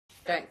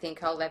don't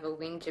think I'll ever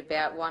whinge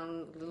about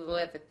one little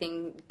other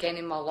thing again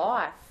in my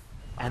life.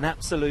 An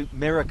absolute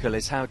miracle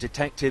is how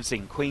detectives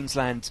in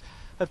Queensland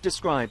have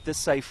described the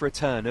safe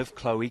return of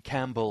Chloe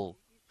Campbell.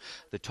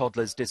 The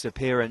toddler's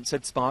disappearance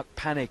had sparked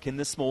panic in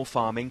the small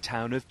farming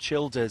town of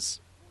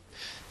Childers.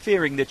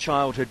 Fearing the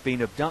child had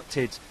been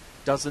abducted,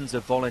 dozens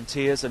of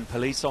volunteers and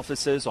police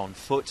officers on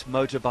foot,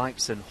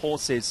 motorbikes and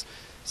horses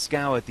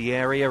scoured the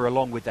area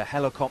along with the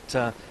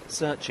helicopter,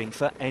 searching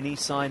for any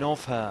sign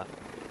of her.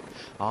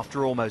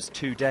 After almost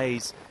 2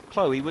 days,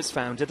 Chloe was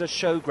found at a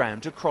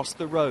showground across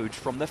the road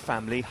from the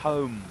family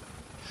home.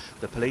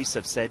 The police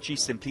have said she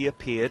simply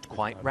appeared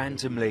quite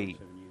randomly.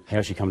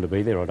 How she come to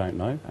be there, I don't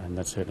know, and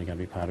that's certainly going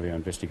to be part of our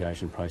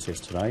investigation process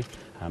today.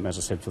 As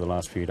I said, for the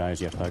last few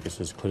days, our focus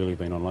has clearly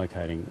been on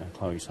locating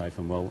Chloe safe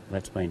and well.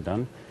 That's been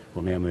done.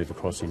 We'll now move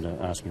across into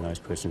asking those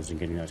questions and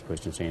getting those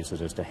questions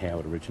answered as to how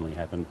it originally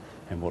happened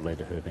and what led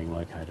to her being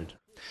located.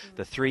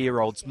 The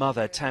 3-year-old's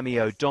mother, Tammy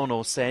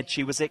O'Donnell, said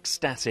she was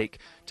ecstatic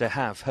to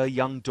have her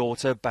young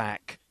daughter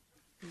back.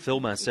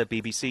 Phil Mercer,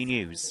 BBC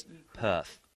News, Perth.